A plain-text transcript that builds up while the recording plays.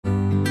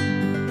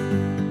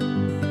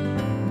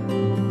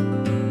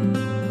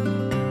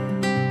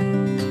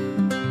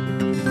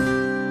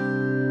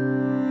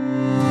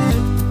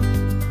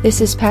This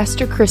is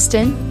Pastor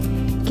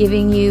Kristen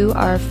giving you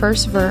our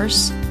first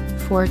verse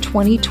for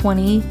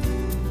 2020.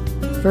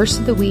 Verse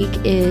of the week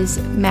is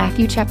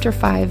Matthew chapter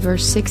 5,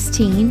 verse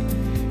 16,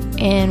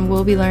 and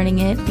we'll be learning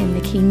it in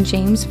the King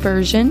James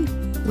Version,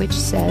 which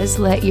says,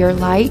 "Let your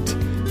light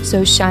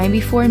so shine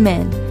before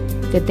men,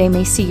 that they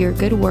may see your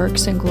good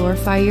works and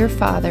glorify your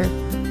Father,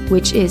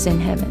 which is in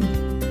heaven."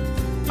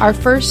 Our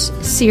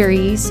first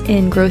series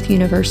in Growth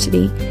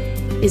University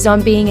is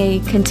on being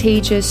a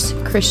contagious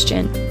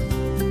Christian.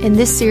 And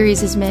this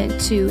series is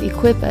meant to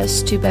equip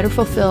us to better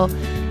fulfill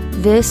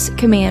this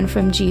command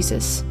from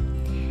Jesus.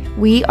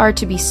 We are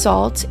to be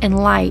salt and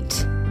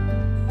light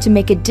to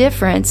make a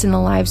difference in the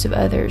lives of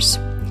others.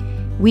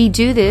 We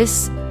do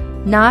this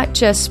not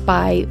just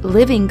by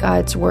living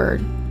God's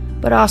word,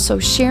 but also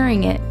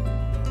sharing it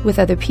with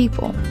other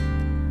people.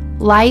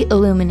 Light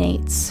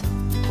illuminates.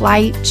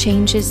 Light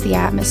changes the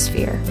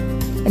atmosphere.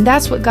 And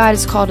that's what God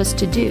has called us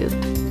to do.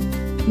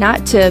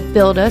 Not to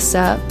build us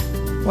up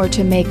or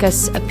to make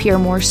us appear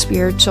more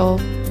spiritual,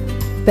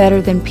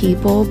 better than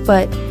people,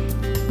 but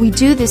we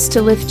do this to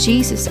lift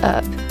Jesus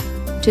up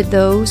to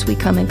those we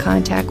come in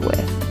contact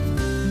with.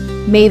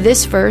 May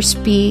this verse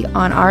be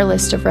on our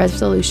list of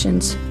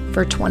resolutions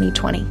for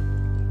 2020.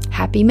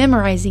 Happy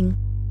memorizing!